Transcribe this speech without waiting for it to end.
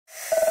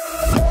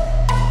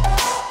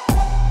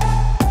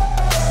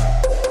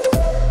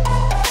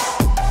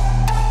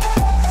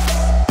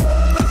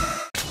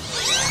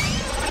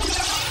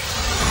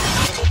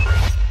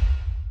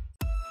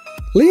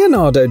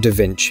Leonardo da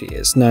Vinci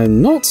is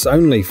known not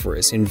only for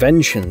his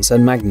inventions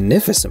and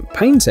magnificent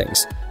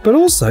paintings, but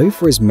also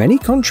for his many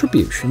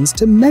contributions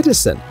to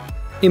medicine.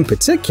 In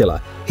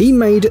particular, he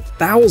made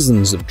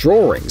thousands of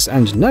drawings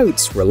and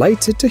notes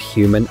related to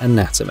human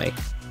anatomy.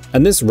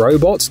 And this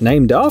robot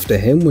named after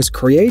him was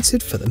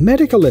created for the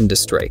medical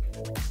industry.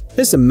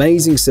 This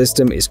amazing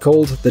system is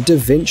called the Da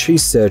Vinci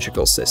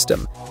Surgical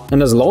System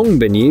and has long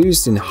been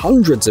used in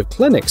hundreds of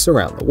clinics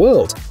around the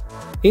world.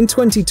 In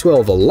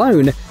 2012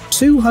 alone,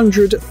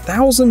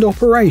 200,000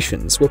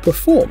 operations were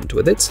performed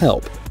with its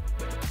help.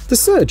 The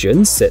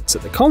surgeon sits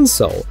at the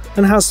console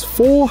and has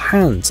 4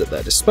 hands at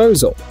their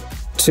disposal.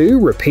 2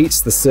 repeats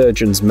the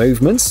surgeon's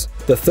movements,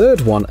 the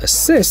 3rd one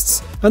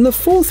assists, and the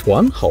 4th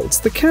one holds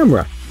the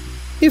camera.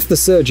 If the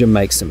surgeon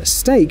makes a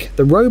mistake,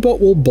 the robot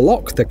will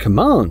block the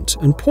command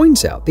and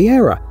point out the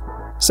error.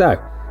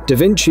 So, Da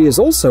Vinci is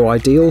also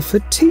ideal for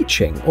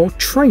teaching or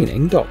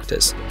training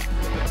doctors.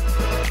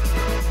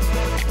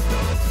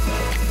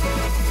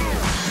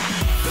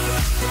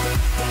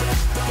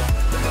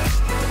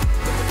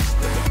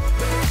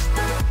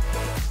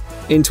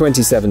 In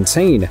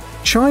 2017,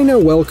 China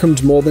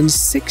welcomed more than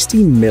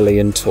 60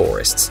 million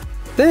tourists.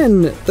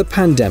 Then the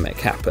pandemic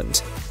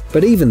happened.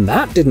 But even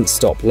that didn't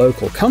stop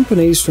local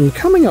companies from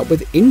coming up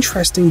with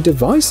interesting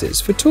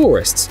devices for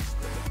tourists.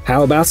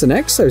 How about an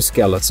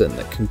exoskeleton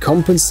that can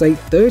compensate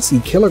 30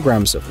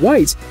 kilograms of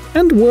weight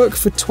and work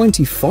for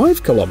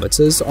 25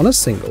 kilometers on a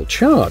single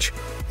charge?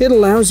 It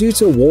allows you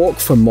to walk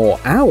for more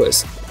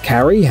hours,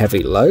 carry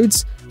heavy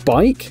loads,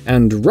 bike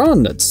and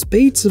run at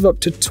speeds of up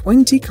to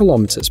 20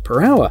 kilometers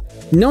per hour.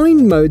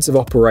 9 modes of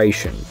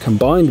operation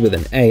combined with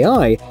an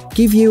AI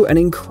give you an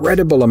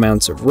incredible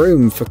amount of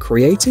room for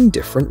creating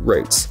different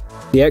routes.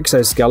 The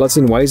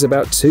exoskeleton weighs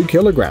about 2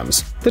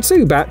 kilograms. The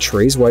 2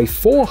 batteries weigh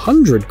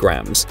 400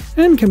 grams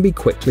and can be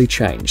quickly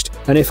changed.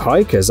 And if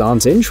hikers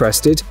aren't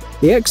interested,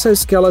 the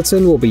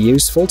exoskeleton will be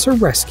useful to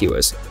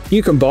rescuers.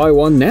 You can buy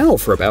one now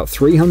for about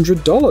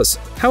 $300.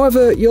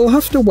 However, you'll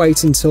have to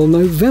wait until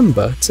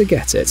November to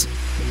get it.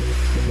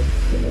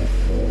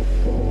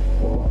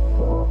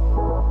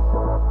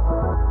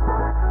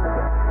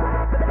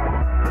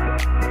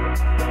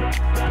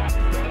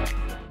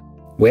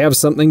 We have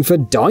something for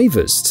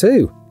divers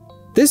too.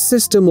 This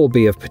system will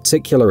be of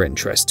particular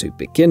interest to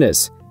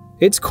beginners.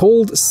 It's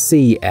called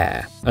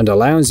SeeAir and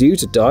allows you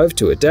to dive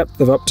to a depth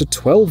of up to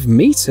 12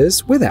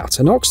 meters without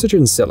an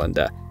oxygen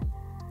cylinder.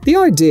 The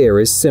idea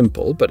is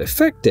simple but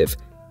effective.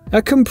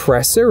 A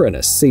compressor in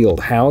a sealed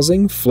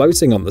housing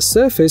floating on the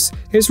surface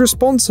is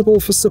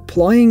responsible for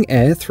supplying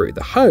air through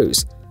the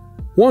hose.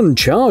 One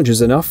charge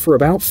is enough for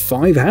about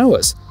 5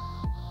 hours.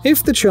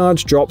 If the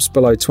charge drops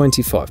below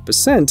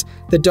 25%,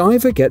 the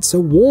diver gets a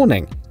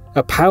warning.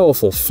 A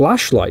powerful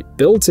flashlight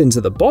built into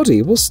the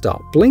body will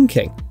start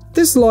blinking.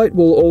 This light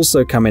will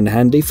also come in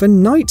handy for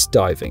night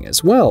diving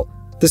as well.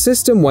 The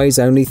system weighs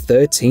only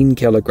 13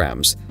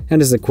 kilograms and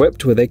is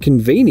equipped with a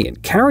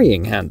convenient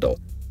carrying handle.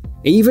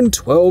 Even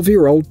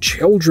 12-year-old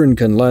children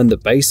can learn the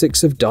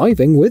basics of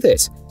diving with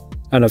it.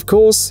 And of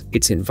course,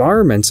 it's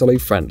environmentally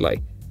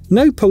friendly.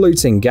 No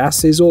polluting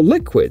gases or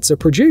liquids are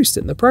produced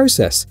in the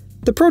process.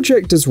 The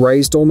project has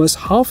raised almost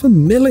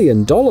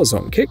 $500,000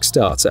 on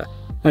Kickstarter,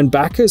 and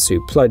backers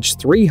who pledge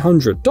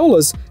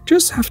 $300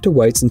 just have to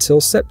wait until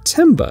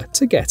September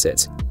to get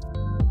it.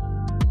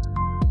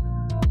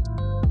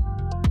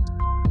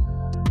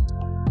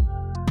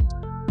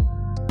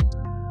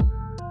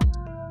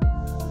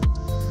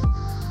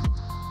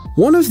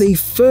 One of the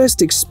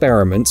first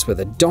experiments with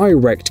a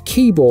direct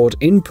keyboard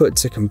input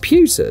to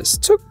computers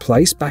took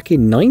place back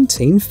in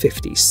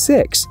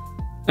 1956.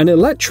 An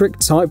electric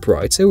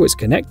typewriter was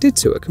connected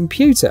to a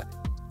computer.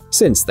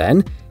 Since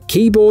then,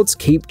 keyboards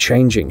keep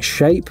changing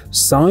shape,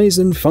 size,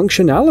 and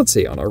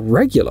functionality on a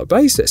regular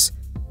basis.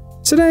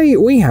 Today,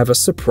 we have a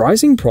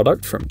surprising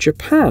product from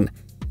Japan.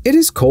 It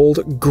is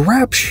called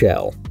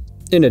GRABSHELL.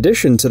 In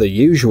addition to the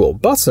usual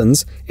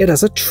buttons, it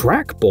has a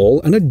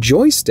trackball and a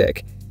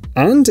joystick,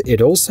 and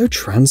it also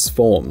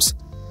transforms.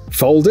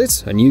 Fold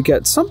it and you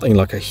get something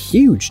like a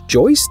huge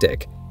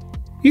joystick.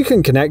 You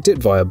can connect it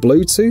via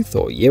Bluetooth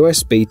or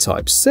USB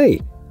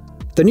Type-C.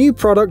 The new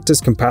product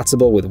is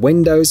compatible with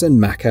Windows and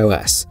Mac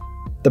OS.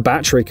 The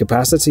battery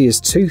capacity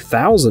is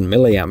 2000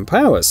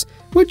 mAh,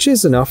 which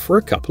is enough for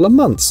a couple of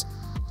months.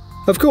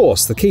 Of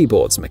course, the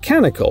keyboard's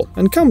mechanical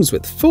and comes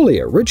with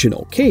fully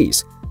original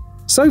keys.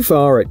 So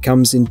far, it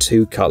comes in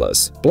 2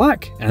 colors,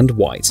 black and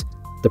white.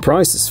 The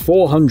price is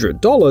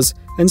 $400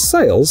 and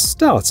sales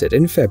started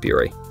in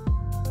February.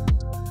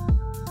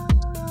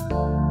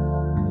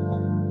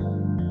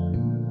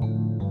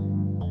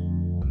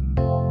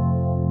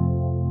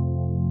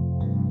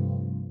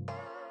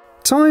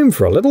 Time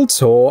for a little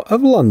tour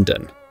of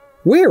London.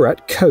 We're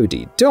at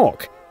Cody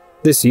Dock.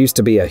 This used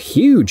to be a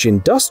huge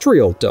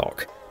industrial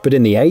dock, but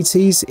in the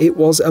 80s it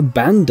was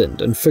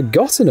abandoned and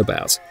forgotten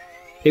about.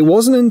 It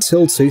wasn't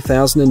until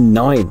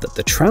 2009 that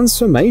the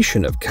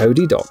transformation of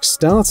Cody Dock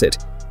started.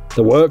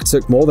 The work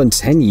took more than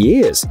 10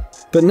 years,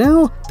 but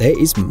now there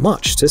is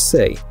much to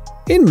see.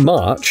 In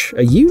March,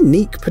 a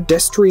unique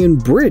pedestrian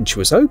bridge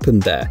was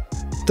opened there.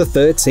 The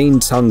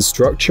 13-ton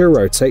structure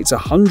rotates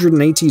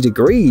 180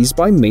 degrees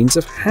by means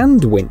of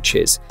hand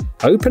winches,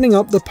 opening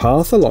up the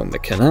path along the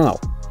canal.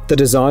 The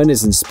design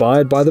is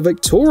inspired by the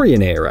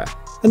Victorian era,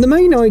 and the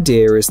main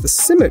idea is the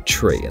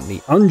symmetry and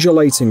the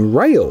undulating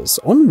rails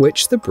on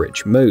which the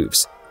bridge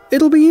moves.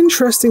 It'll be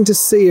interesting to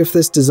see if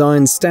this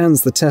design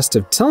stands the test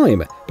of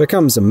time,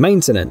 becomes a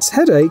maintenance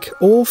headache,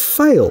 or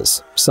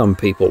fails, some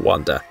people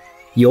wonder.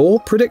 Your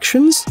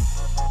predictions?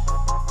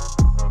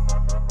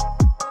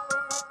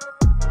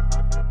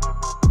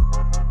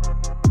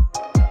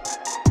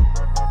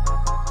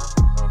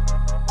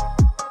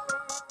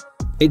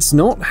 It's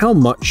not how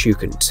much you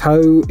can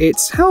tow,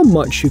 it's how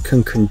much you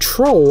can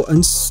control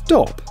and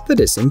stop that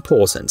is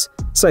important,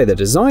 say the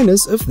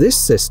designers of this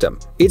system.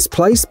 It's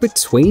placed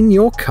between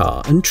your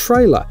car and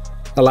trailer,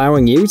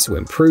 allowing you to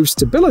improve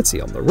stability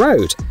on the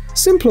road,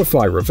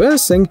 simplify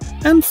reversing,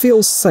 and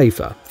feel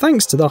safer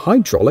thanks to the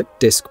hydraulic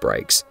disc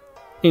brakes.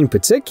 In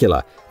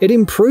particular, it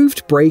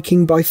improved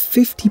braking by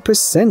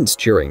 50%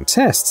 during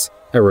tests,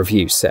 a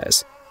review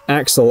says.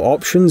 Axle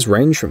options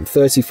range from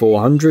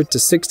 3,400 to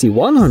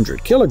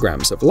 6,100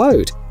 kilograms of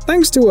load.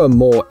 Thanks to a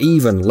more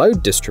even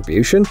load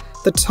distribution,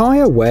 the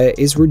tire wear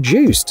is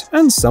reduced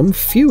and some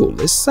fuel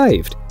is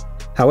saved.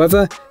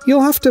 However,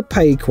 you'll have to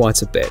pay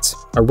quite a bit,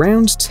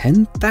 around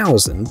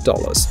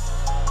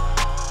 $10,000.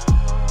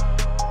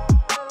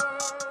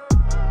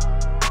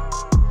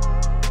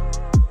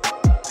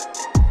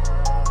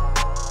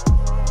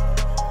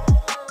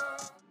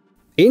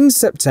 In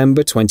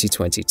September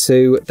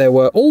 2022, there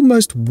were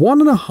almost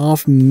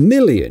 1.5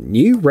 million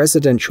new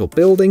residential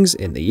buildings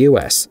in the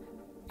US.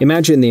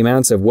 Imagine the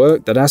amount of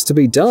work that has to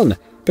be done,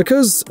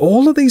 because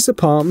all of these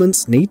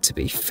apartments need to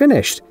be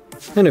finished.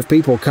 And if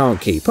people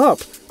can't keep up,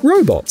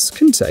 robots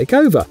can take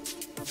over.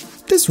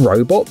 This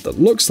robot that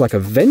looks like a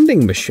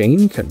vending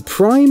machine can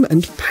prime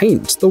and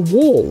paint the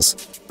walls.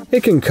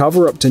 It can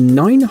cover up to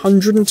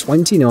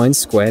 929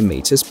 square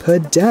meters per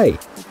day.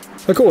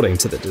 According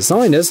to the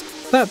designers,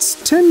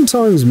 that's 10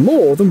 times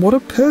more than what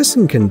a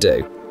person can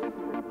do.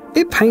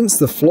 It paints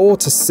the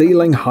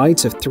floor-to-ceiling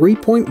height of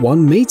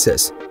 3.1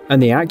 meters,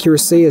 and the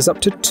accuracy is up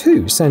to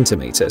 2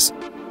 centimeters.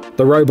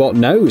 The robot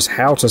knows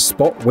how to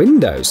spot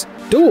windows,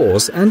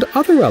 doors, and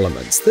other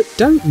elements that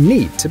don't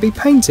need to be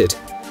painted.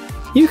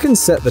 You can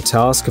set the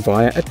task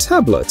via a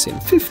tablet in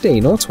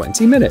 15 or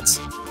 20 minutes.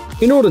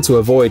 In order to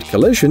avoid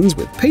collisions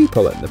with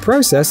people in the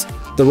process,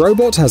 the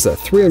robot has a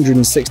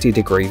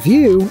 360-degree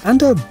view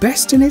and a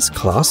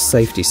best-in-its-class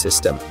safety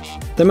system.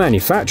 The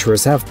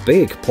manufacturers have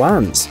big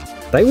plans.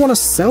 They want to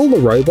sell the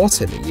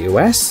robot in the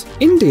US,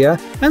 India,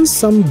 and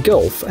some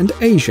Gulf and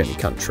Asian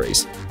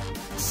countries.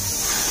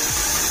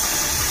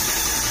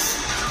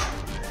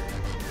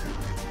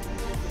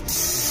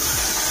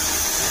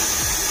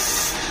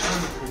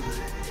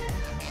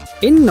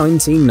 In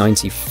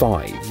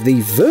 1995,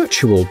 the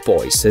Virtual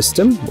Boy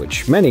system,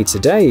 which many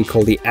today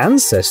call the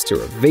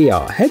ancestor of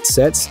VR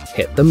headsets,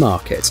 hit the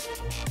market.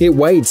 It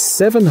weighed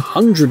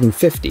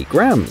 750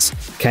 grams,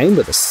 came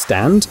with a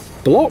stand,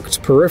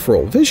 blocked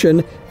peripheral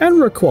vision, and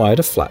required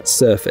a flat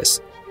surface.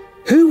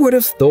 Who would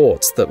have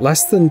thought that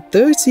less than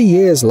 30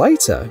 years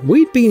later,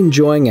 we'd be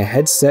enjoying a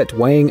headset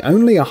weighing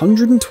only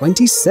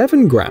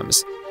 127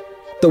 grams?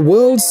 The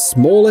world's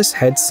smallest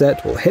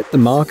headset will hit the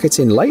market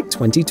in late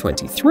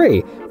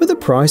 2023 with a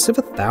price of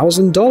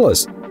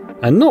 $1,000.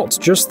 And not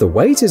just the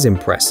weight is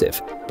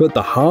impressive, but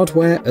the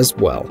hardware as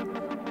well.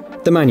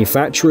 The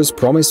manufacturers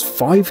promise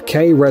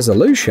 5K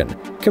resolution,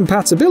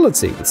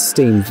 compatibility with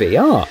Steam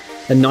VR,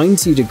 a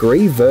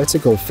 90-degree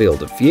vertical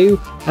field of view,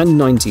 and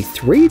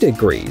 93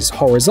 degrees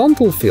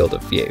horizontal field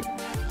of view.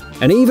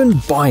 And even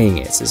buying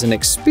it is an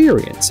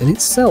experience in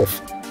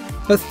itself.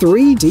 A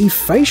 3D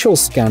facial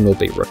scan will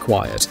be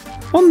required,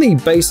 on the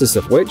basis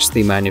of which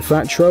the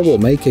manufacturer will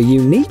make a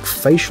unique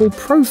facial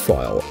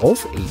profile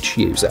of each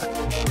user.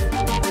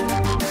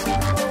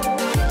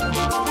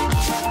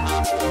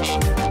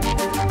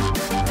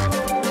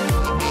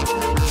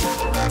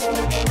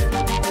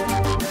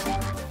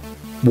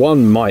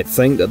 One might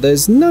think that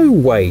there's no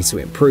way to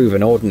improve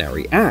an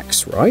ordinary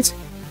axe, right?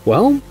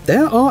 Well,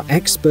 there are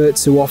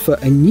experts who offer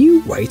a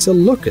new way to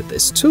look at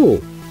this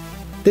tool.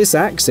 This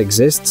axe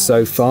exists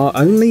so far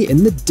only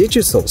in the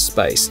digital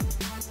space.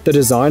 The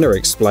designer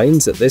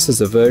explains that this is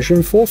a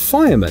version for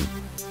firemen.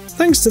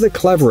 Thanks to the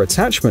clever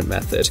attachment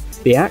method,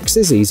 the axe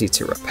is easy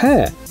to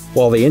repair,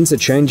 while the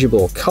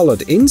interchangeable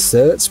colored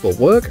inserts will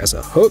work as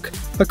a hook,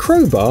 a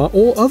crowbar,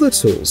 or other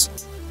tools.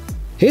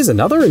 Here's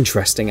another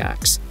interesting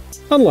axe.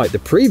 Unlike the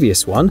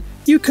previous one,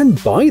 you can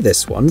buy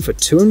this one for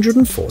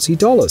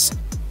 $240.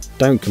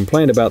 Don't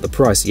complain about the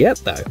price yet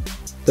though.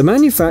 The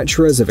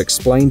manufacturers have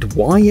explained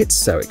why it's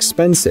so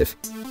expensive.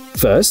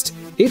 First,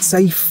 it's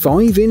a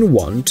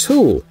 5-in-1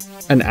 tool.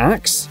 An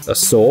axe, a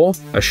saw,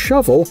 a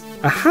shovel,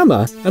 a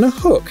hammer, and a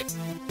hook.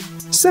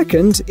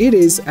 Second, it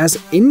is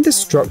as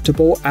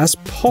indestructible as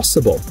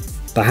possible.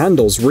 The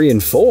handle's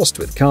reinforced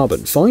with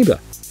carbon fiber.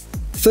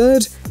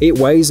 Third, it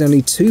weighs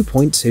only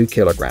 2.2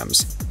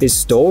 kilograms, is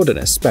stored in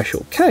a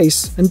special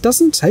case, and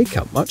doesn't take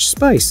up much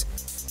space.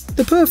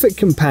 The perfect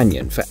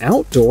companion for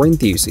outdoor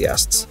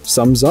enthusiasts,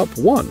 sums up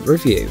one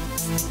review.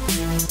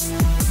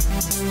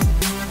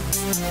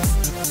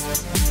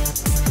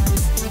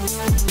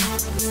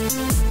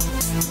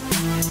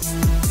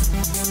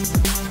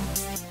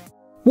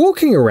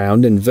 Walking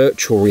around in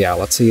virtual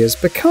reality has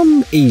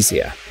become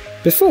easier.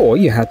 Before,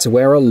 you had to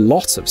wear a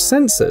lot of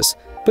sensors,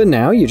 but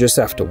now you just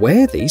have to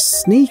wear these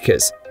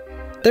sneakers.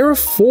 There are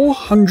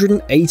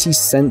 480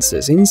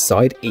 sensors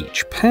inside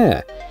each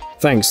pair.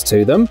 Thanks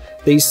to them,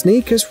 these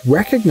sneakers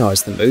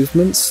recognize the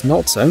movements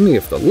not only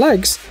of the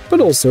legs,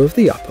 but also of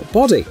the upper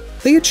body.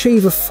 They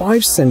achieve a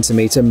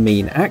 5cm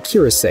mean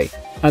accuracy,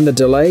 and the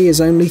delay is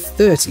only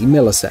 30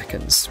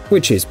 milliseconds,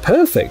 which is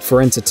perfect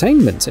for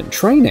entertainment and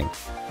training.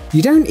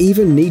 You don't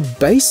even need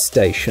base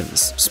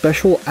stations,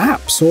 special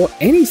apps, or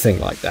anything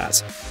like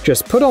that.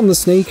 Just put on the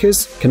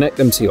sneakers, connect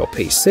them to your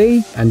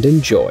PC, and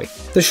enjoy.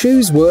 The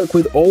shoes work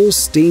with all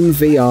Steam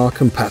VR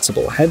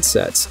compatible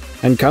headsets,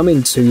 and come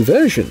in 2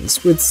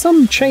 versions with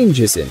some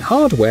changes in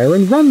hardware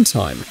and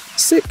runtime,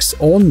 6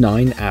 or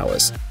 9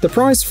 hours. The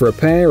price for a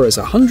pair is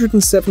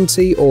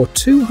 $170 or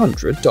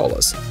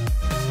 $200.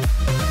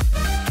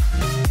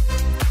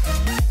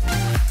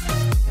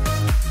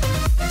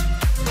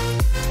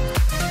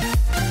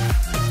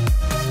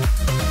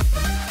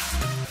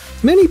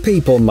 Many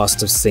people must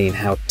have seen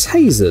how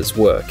tasers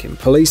work in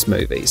police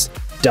movies.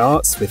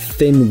 Darts with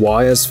thin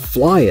wires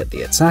fly at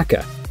the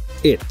attacker.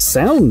 It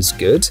sounds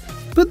good,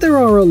 but there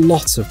are a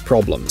lot of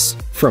problems,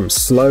 from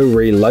slow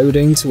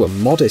reloading to a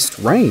modest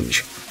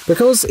range,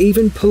 because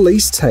even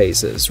police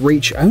tasers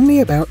reach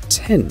only about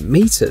 10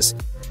 meters.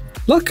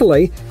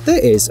 Luckily,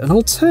 there is an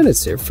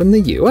alternative from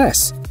the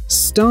US: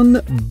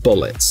 stun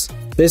bullets.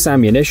 This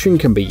ammunition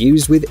can be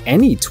used with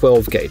any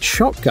 12-gauge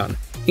shotgun,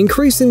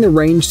 increasing the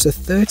range to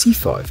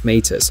 35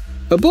 meters.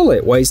 A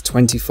bullet weighs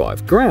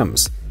 25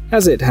 grams,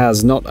 as it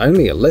has not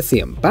only a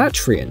lithium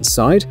battery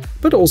inside,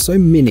 but also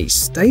mini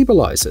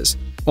stabilizers.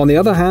 On the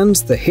other hand,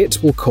 the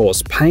hit will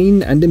cause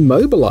pain and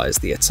immobilize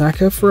the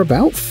attacker for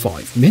about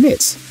 5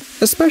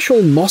 minutes. A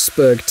special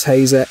Mossberg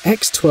TASER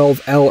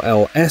X12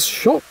 LLS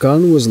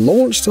shotgun was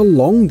launched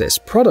along this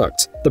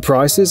product. The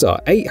prices are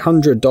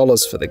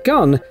 $800 for the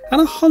gun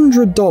and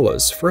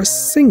 $100 for a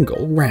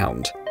single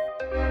round.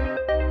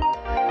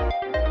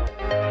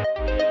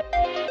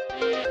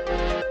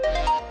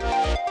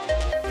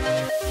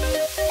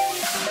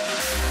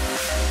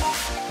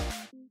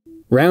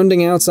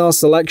 Rounding out our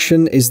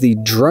selection is the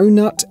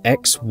Dronut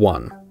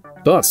X1.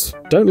 But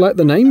don't let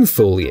the name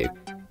fool you.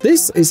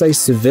 This is a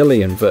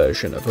civilian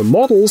version of a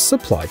model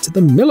supplied to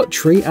the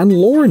military and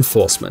law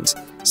enforcement,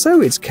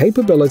 so its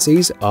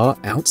capabilities are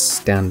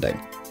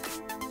outstanding.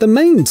 The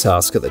main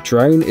task of the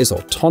drone is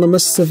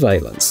autonomous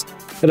surveillance.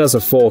 It has a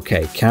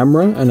 4K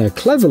camera and a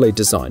cleverly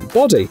designed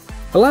body,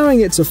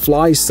 allowing it to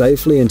fly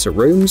safely into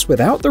rooms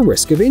without the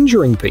risk of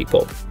injuring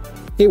people.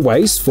 It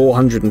weighs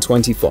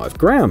 425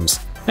 grams,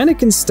 and it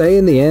can stay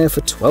in the air for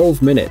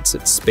 12 minutes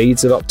at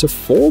speeds of up to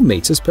 4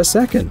 meters per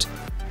second.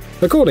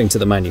 According to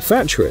the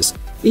manufacturers,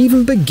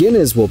 even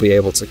beginners will be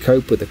able to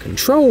cope with the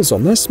controls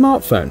on their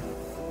smartphone.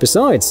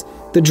 Besides,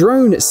 the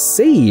drone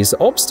sees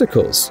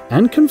obstacles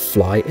and can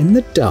fly in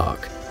the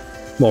dark.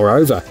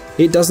 Moreover,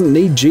 it doesn't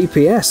need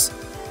GPS.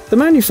 The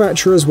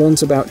manufacturers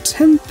want about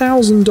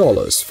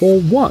 $10,000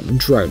 for one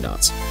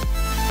Dronut.